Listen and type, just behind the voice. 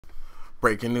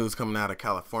Breaking news coming out of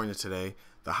California today.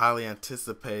 The highly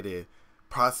anticipated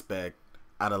prospect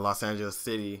out of Los Angeles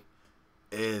City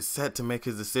is set to make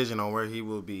his decision on where he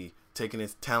will be taking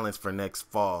his talents for next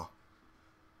fall.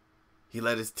 He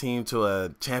led his team to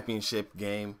a championship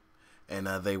game, and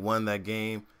they won that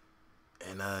game.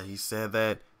 And he said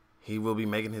that he will be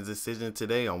making his decision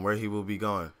today on where he will be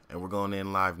going. And we're going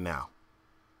in live now.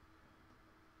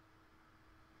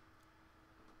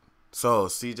 So,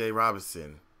 C.J.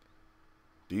 Robinson,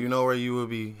 do you know where you will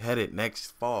be headed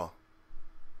next fall?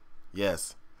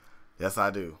 Yes. Yes, I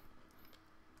do.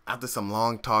 After some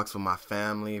long talks with my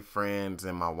family, friends,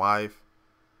 and my wife,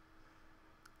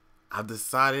 I've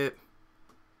decided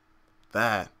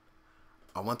that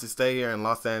I want to stay here in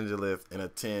Los Angeles and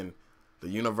attend the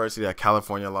University of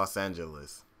California, Los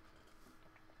Angeles.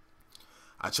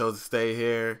 I chose to stay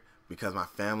here because my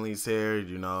family's here.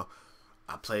 You know,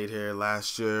 I played here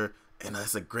last year, and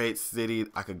it's a great city.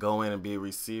 I could go in and be a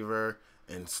receiver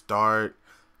and start.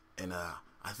 And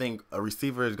I think a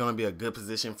receiver is going to be a good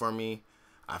position for me.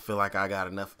 I feel like I got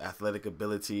enough athletic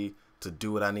ability to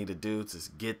do what I need to do to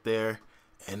get there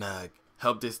and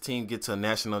help this team get to a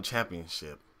national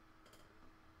championship.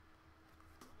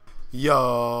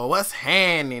 Yo, what's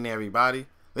happening, everybody?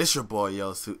 This your boy,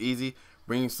 Yo So Easy,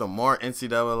 bringing some more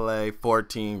NCAA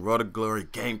 14 Road to Glory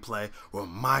gameplay with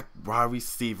my wide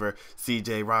receiver,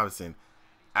 C.J. Robinson.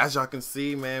 As y'all can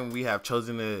see, man, we have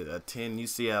chosen to attend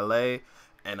UCLA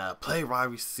and play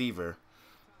wide receiver.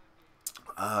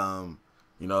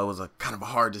 You know, it was a kind of a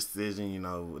hard decision. You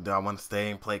know, do I want to stay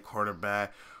and play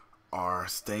quarterback or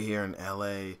stay here in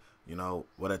LA? You know,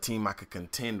 what a team I could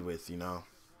contend with. You know,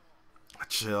 I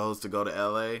chose to go to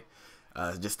LA,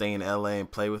 just stay in LA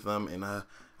and play with them, and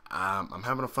I'm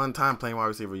having a fun time playing wide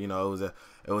receiver. You know,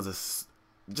 it was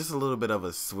just a little bit of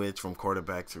a switch from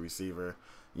quarterback to receiver.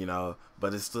 You know,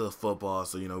 but it's still football,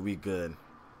 so you know we good.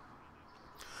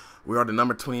 We are the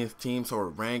number 20th team, so we're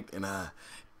ranked, and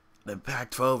the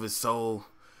Pac-12 is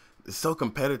so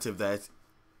competitive that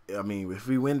I mean, if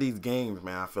we win these games,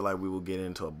 man, I feel like we will get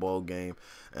into a bowl game,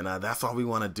 and that's all we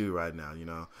want to do right now. You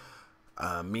know,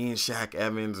 me and Shaq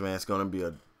Evans, man, it's gonna be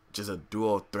just a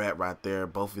dual threat right there.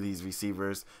 Both of these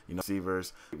receivers, you know,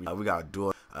 receivers, we got a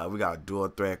dual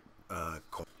threat.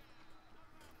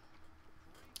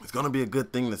 It's gonna be a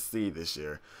good thing to see this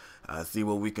year. See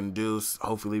what we can do.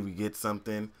 Hopefully, we get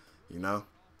something. You know,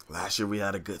 last year we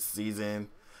had a good season,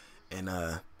 and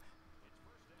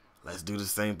let's do the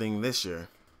same thing this year.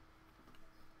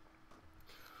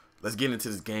 Let's get into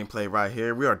this gameplay right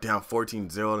here. We are down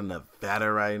 14-0 to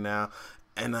Nevada right now,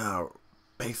 and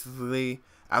basically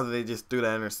after they just threw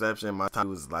that interception, my time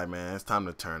was like, man, it's time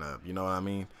to turn up. You know what I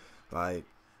mean? Like,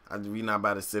 we not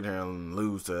about to sit here and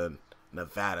lose to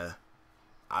Nevada.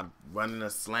 I'm running a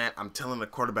slant. I'm telling the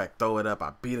quarterback, throw it up.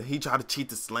 I beat him. He tried to cheat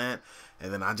the slant,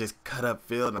 and then I just cut up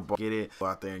field and get it. Go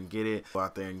out there and get it. Go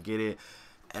out there and get it.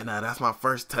 And that's my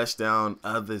first touchdown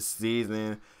of the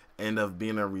season. End up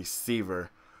being a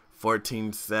receiver.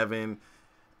 14-7.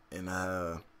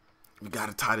 And we got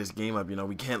to tie this game up. You know,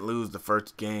 we can't lose the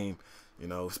first game, you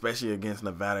know, especially against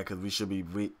Nevada, because we should be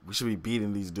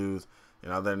beating these dudes. You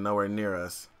know, they're nowhere near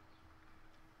us.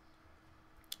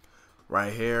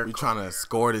 Right here, we're trying to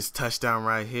score this touchdown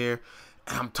right here,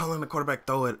 and I'm telling the quarterback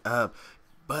throw it up,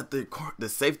 but the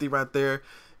safety right there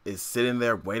is sitting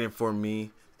there waiting for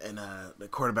me, and the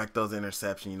quarterback throws the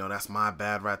interception. You know, that's my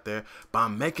bad right there, but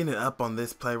I'm making it up on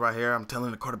this play right here. I'm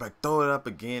telling the quarterback throw it up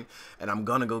again, and I'm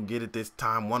gonna go get it this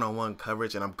time, one-on-one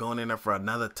coverage, and I'm going in there for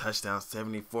another touchdown,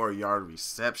 74-yard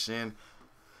reception.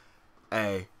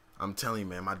 Hey, I'm telling you,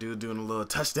 man, my dude doing a little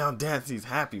touchdown dance. He's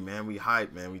happy, man. We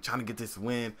hype, man. We trying to get this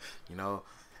win, you know.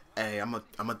 Hey, I'm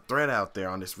a threat out there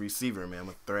on this receiver, man. I'm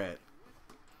a threat.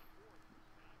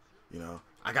 You know,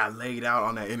 I got laid out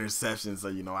on that interception, so,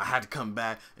 you know, I had to come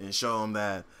back and show them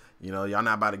that, you know, y'all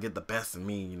not about to get the best of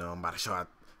me. You know, I'm about to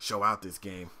show out this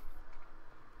game.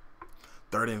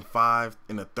 3rd and 5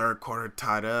 in the third quarter,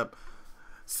 tied up.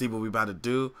 See what we about to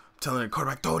do. Telling the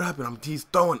quarterback, throw it up, and he's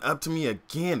throwing up to me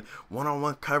again.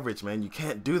 One-on-one coverage, man. You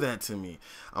can't do that to me.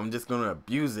 I'm just going to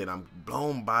abuse it. I'm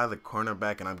blown by the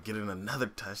cornerback, and I'm getting another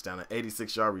touchdown, an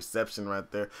 86-yard reception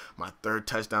right there. My 3rd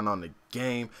touchdown on the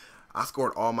game. I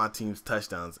scored all my team's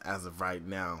touchdowns as of right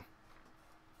now.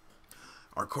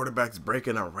 Our quarterback's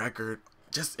breaking a record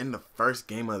just in the first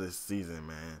game of this season,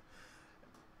 man.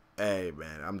 Hey,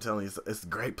 man, I'm telling you, it's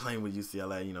great playing with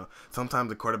UCLA. You know, sometimes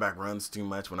the quarterback runs too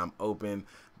much when I'm open,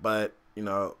 but, you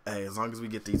know, hey, as long as we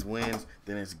get these wins,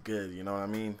 then it's good. You know what I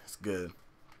mean? It's good.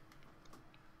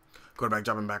 Quarterback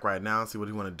dropping back right now. See what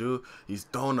he want to do. He's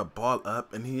throwing the ball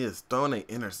up, and he is throwing an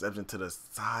interception to the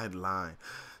sideline.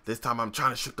 This time I'm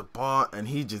trying to shoot the ball, and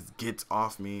he just gets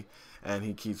off me, and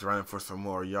he keeps running for some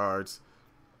more yards.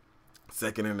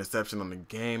 Second interception on the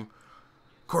game.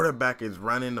 Quarterback is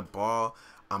running the ball.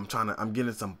 I'm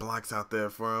getting some blocks out there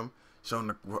for him, showing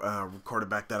the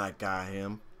quarterback that I got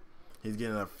him. He's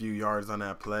getting a few yards on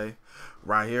that play.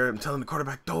 Right here, I'm telling the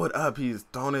quarterback, throw it up. He's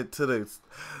throwing it to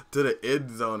the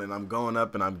end zone, and I'm going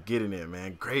up and I'm getting it,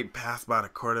 man. Great pass by the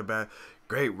quarterback.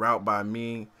 Great route by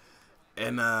me.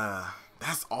 And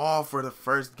that's all for the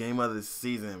first game of the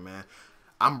season, man.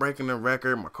 I'm breaking the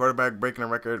record. My quarterback breaking the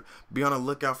record. Be on the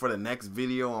lookout for the next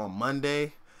video on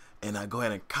Monday. And go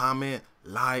ahead and comment,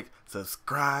 like,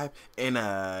 subscribe, and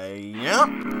yep.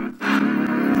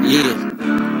 Yeah.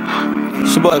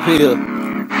 It's your boy Peel.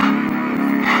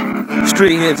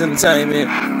 Street Hits Entertainment.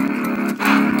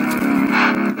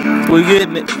 We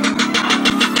getting it.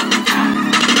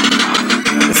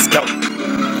 Let's go.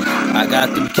 I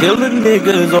got them killing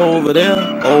niggas over there,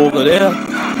 over there.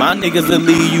 My niggas will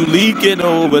leave you leaking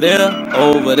over there,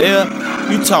 over there.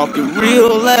 You talking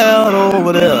real loud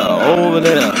over there, over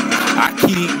there. I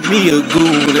keep me a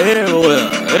goon everywhere,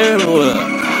 everywhere.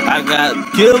 I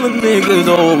got killing niggas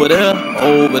over there,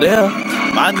 over there.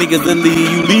 My niggas will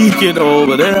leave you leaking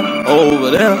over there,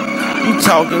 over there. You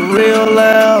talking real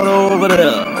loud over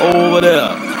there, over there.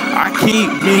 I keep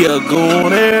me a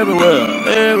goon everywhere,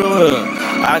 everywhere.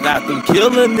 I got them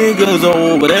killing niggas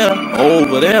over there,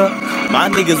 over there. My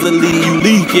niggas will leave you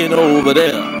leaking over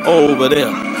there, over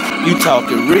there. You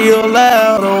talking real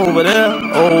loud over there,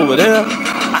 over there.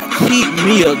 I keep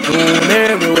me a goon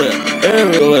everywhere,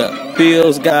 everywhere.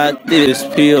 Pills got this,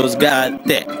 pills got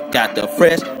that. Got the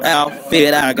fresh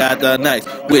outfit, I got the nice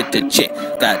with the chick.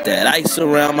 Got that ice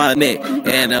around my neck,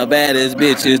 and the baddest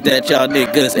bitches that y'all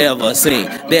niggas ever seen.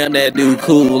 Damn, that dude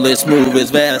cool and smooth as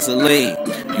Vaseline.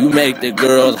 You make the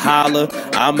girls holler,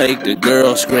 I make the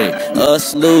girls scream.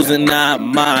 Us losing, not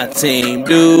my team.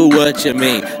 Do what you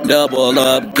mean. Double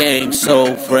up game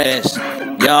so fresh.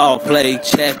 Y'all play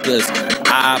checkers,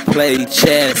 I play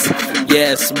chess.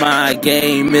 Yes, my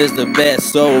game is the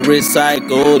best, so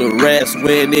recycle the rest.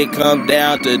 When it comes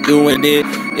down to doing it,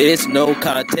 it's no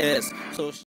contest. So